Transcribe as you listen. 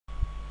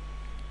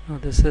Now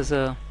this is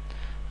a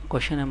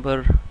question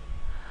number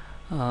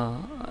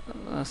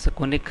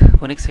conic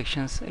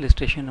sections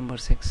illustration number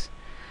 6.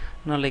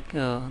 Now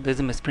there's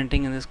a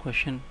misprinting in this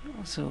question,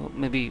 so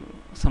maybe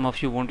some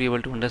of you won't be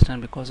able to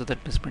understand because of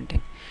that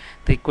misprinting.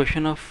 The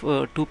equation of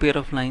two pair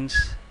of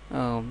lines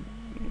are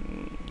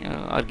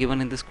given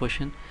in this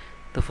question.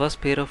 The first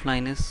pair of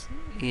line is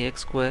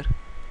ax square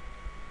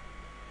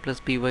plus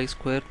by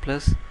square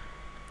plus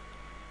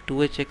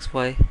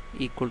 2hxy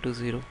equal to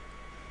 0.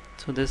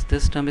 So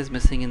this term is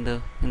missing in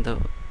the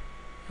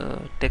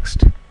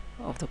text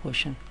of the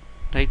question,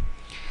 right?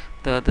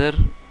 The other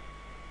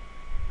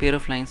pair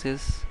of lines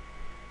is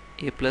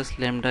a plus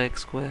lambda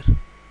x square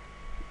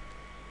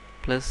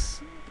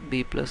plus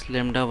b plus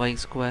lambda y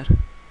square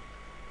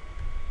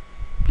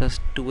plus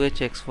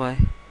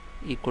 2hxy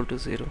equal to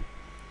 0,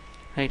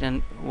 right?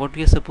 And what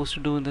we are supposed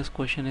to do in this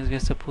question is we are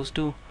supposed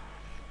to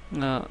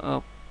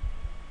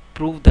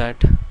prove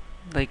that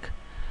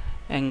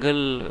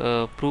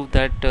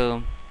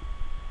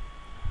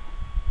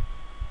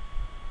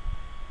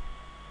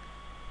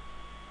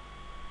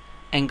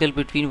angle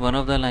between one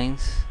of the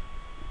lines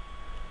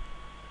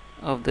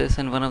of this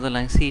and one of the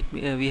lines. See,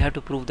 we have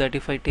to prove that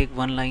if I take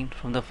one line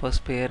from the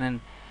first pair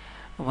and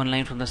one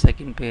line from the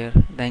second pair,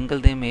 the angle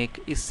they make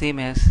is same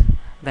as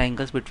the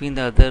angles between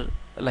the other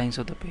lines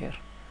of the pair,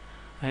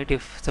 right?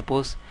 If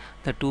suppose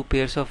the two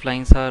pairs of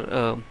lines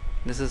are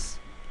this is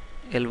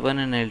L1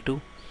 and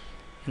L2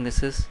 and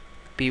this is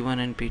P1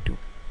 and P2,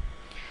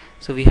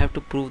 so we have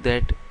to prove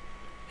that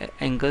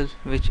angle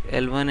which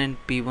L1 and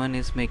P1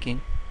 is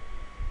making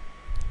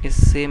is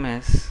same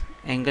as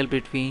angle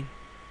between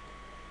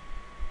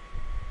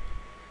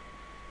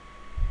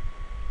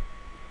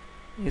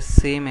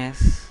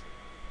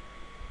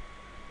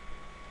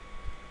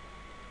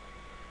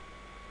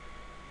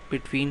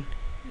between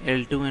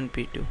L2 and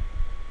P2,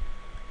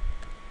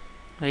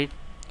 right?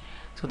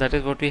 So that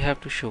is what we have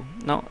to show.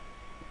 Now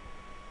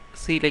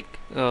see,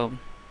 though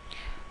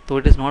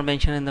it is not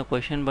mentioned in the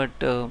question, but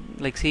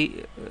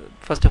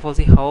first of all,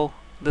 see how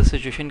the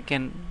situation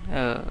can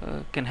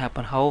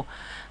happen, how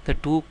the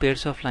two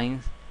pairs of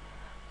lines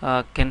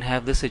can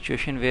have this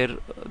situation where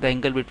the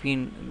angle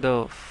between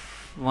the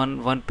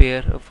one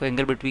pair of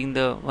angle between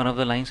the one of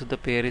the lines of the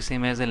pair is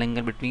same as the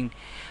angle between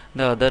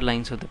the other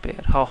lines of the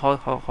pair.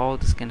 How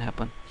this can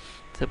happen?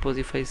 Suppose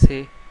if I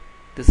say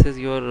this is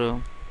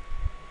your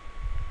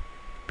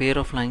pair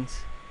of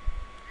lines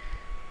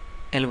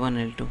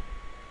L1 L2,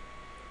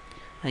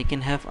 I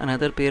can have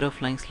another pair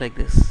of lines like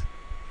this,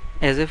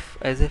 as if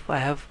I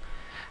have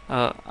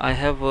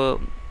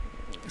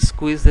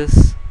squeezed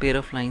this pair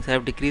of lines. I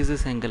have decreased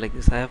this angle like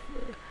this. I have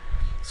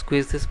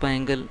squeezed this by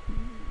angle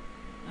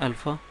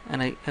alpha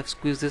and I have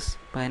squeezed this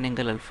by an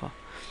angle alpha.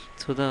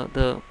 So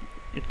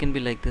it can be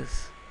like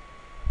this,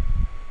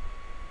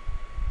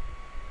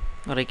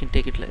 or I can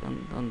take it like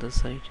on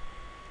this side.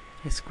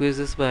 I squeeze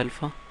this by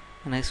alpha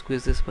and I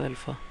squeeze this by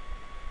alpha,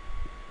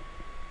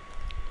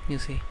 you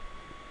see.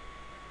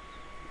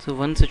 So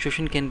one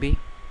situation can be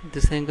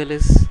this angle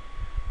is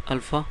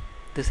alpha,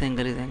 this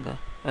angle is angle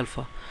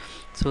alpha.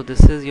 So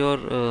this is your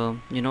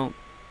L1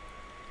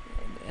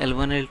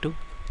 L2,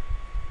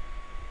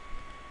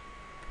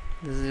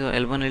 this is your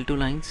L1 L2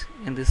 lines,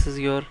 and this is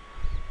your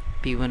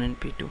P1 and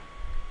P2.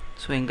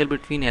 So angle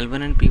between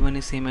L1 and P1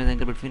 is same as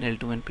angle between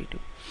L2 and P2,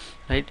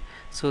 right?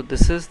 So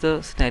this is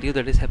the scenario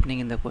that is happening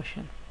in the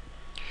question.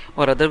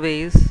 Or other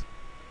way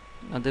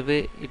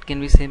it can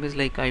be same as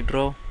like I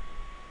draw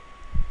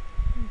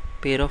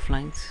pair of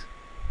lines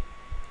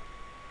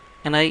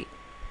and I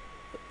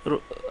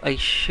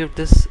shift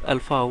this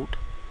alpha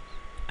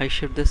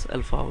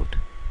out,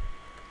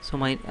 so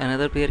my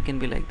another pair can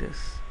be like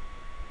this.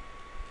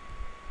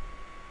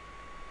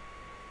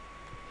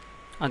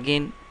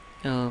 Again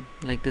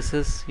like this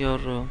is your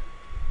L1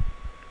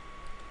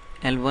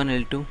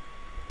 L2,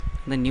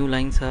 the new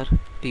lines are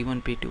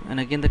P1 P2, and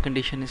again the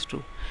condition is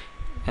true.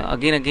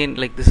 Again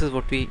like this is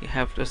what we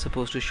have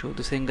supposed to show.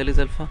 This angle is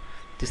alpha,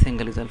 this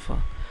angle is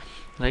alpha,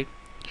 right?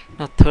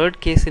 Now third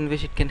case in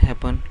which it can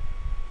happen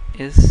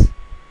is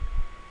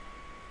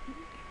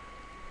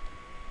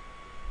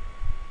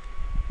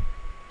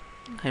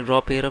I draw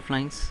a pair of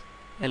lines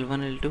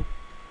L1 L2,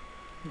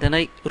 then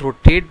I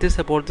rotate this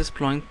about this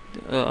point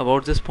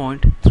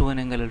through an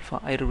angle alpha.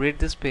 I rotate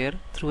this pair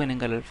through an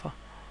angle alpha,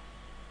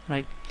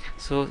 right?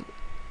 So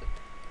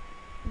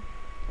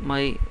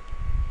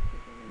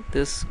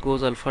this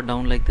goes alpha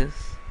down like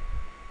this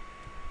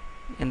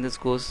and this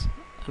goes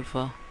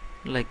alpha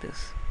like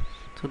this.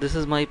 So this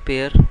is my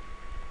pair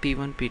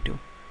P1 P2.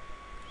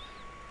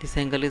 This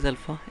angle is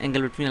alpha,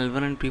 angle between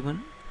L1 and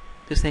P1.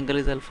 This angle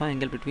is alpha,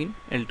 angle between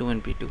L2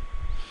 and P2.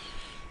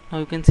 Now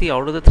you can see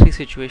out of the three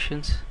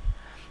situations,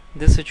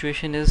 this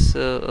situation is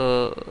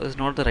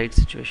not the right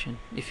situation.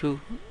 If you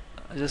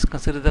just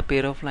consider the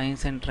pair of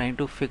lines and trying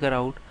to figure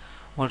out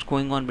what's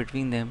going on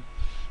between them,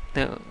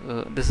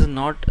 this is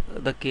not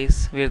the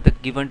case where the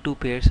given two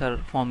pairs are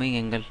forming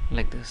angle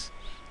like this,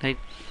 right?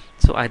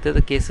 So either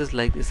the case is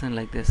like this and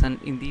like this,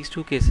 and in these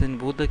two cases, in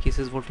both the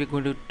cases, what we're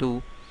going to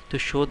do to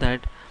show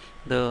that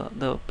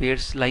the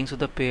pairs, lines of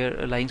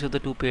the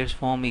two pairs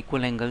form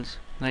equal angles,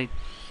 right?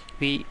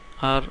 We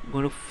are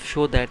going to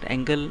show that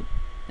angle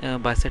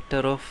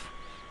bisector of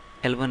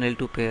L1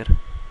 L2 pair,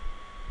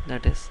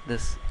 that is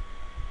this,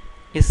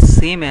 is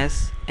same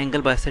as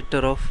angle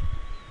bisector of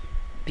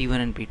P1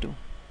 and P2,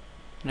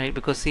 right?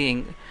 Because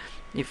seeing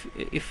if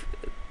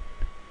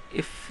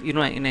you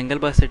know, in angle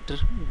bisector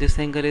this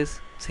angle is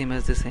same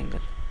as this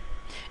angle.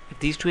 If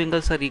these two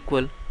angles are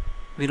equal,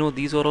 we know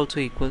these are also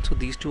equal, so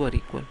these two are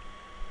equal.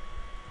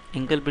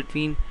 Angle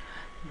between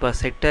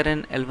bisector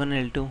and L1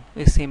 and L2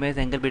 is same as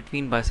angle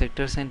between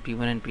bisectors and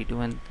P1 and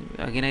P2. And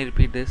again I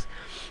repeat this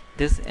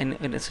and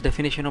it's a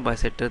definition of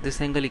bisector,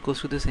 this angle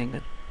equals to this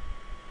angle,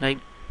 right?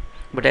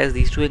 But as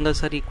these two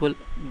angles are equal,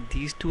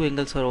 these two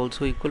angles are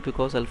also equal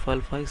because alpha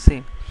alpha is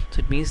same. So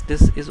it means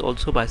this is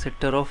also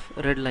bisector of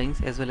red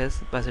lines as well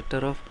as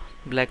bisector of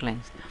black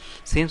lines.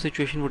 Same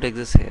situation would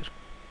exist here,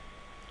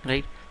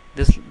 right?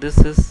 This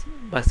is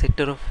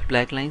bisector of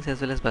black lines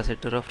as well as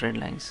bisector of red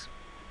lines,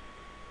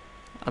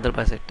 other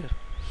bisector.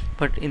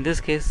 But in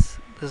this case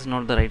this is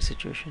not the right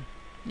situation.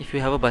 If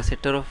you have a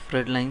bisector of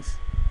red lines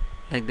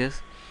like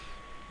this,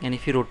 and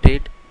if you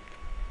rotate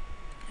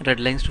red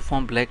lines to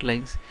form black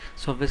lines,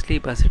 so obviously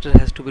bisector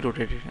has to be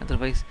rotated,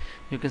 otherwise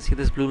you can see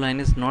this blue line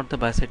is not the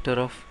bisector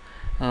of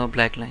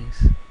black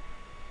lines,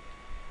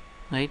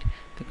 right?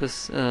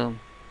 Because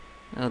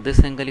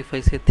this angle, if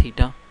I say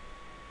theta,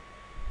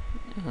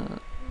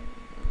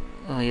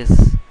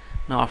 yes,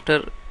 now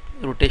after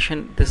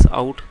rotation this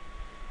out,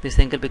 this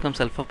angle becomes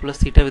alpha plus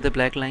theta with the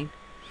black line,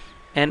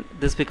 and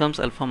this becomes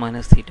alpha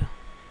minus theta,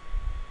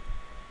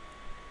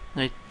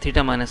 right?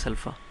 Theta minus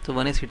alpha. So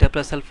one is theta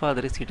plus alpha,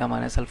 other is theta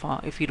minus alpha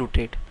if we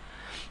rotate.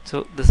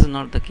 So this is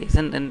not the case,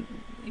 and then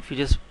if you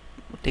just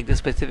take the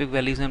specific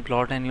values and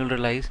plot, and you'll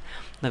realize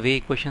the way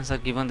equations are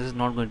given, this is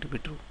not going to be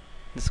true.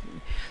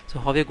 So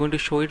how we are going to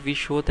show it? We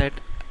show that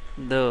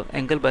the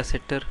angle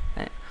bisector,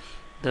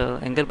 the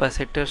angle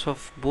bisectors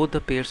of both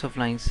the pairs of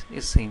lines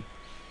is same.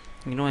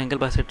 You know angle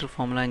bisector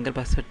formula. Angle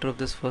bisector of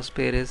this first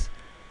pair is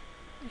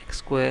x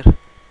square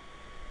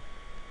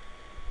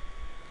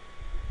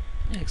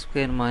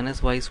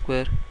minus y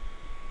square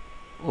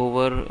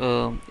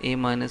over a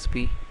minus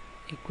b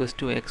equals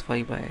to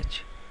xy by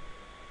h.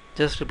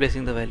 Just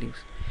replacing the values.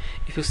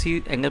 If you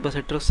see angle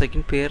bisector of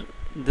second pair,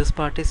 this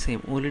part is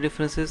same. Only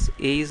difference is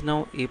a is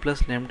now a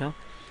plus lambda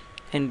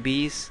and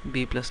b is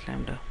b plus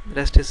lambda.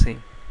 Rest is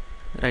same.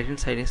 Right hand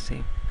side is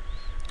same.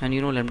 And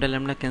you know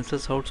lambda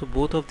cancels out, so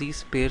both of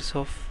these pairs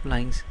of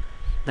lines,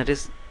 that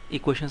is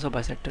equations of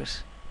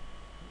bisectors,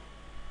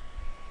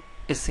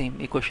 is same.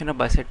 Equation of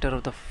bisector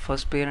of the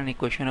first pair and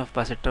equation of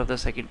bisector of the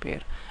second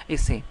pair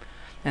is same.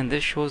 And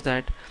this shows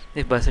that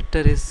if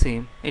bisector is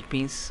same, it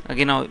means,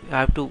 again now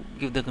I have to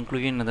give the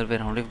conclusion another way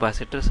around. If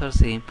bisectors are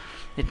same,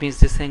 it means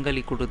this angle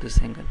equal to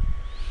this angle,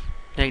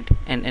 right?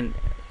 And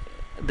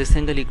this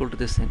angle equal to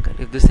this angle.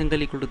 If this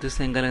angle equal to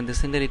this angle and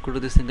this angle equal to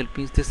this angle,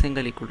 means this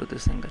angle equal to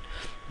this angle.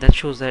 That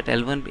shows that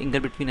L1 angle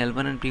between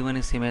L1 and P1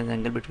 is same as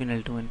angle between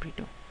L2 and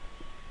P2.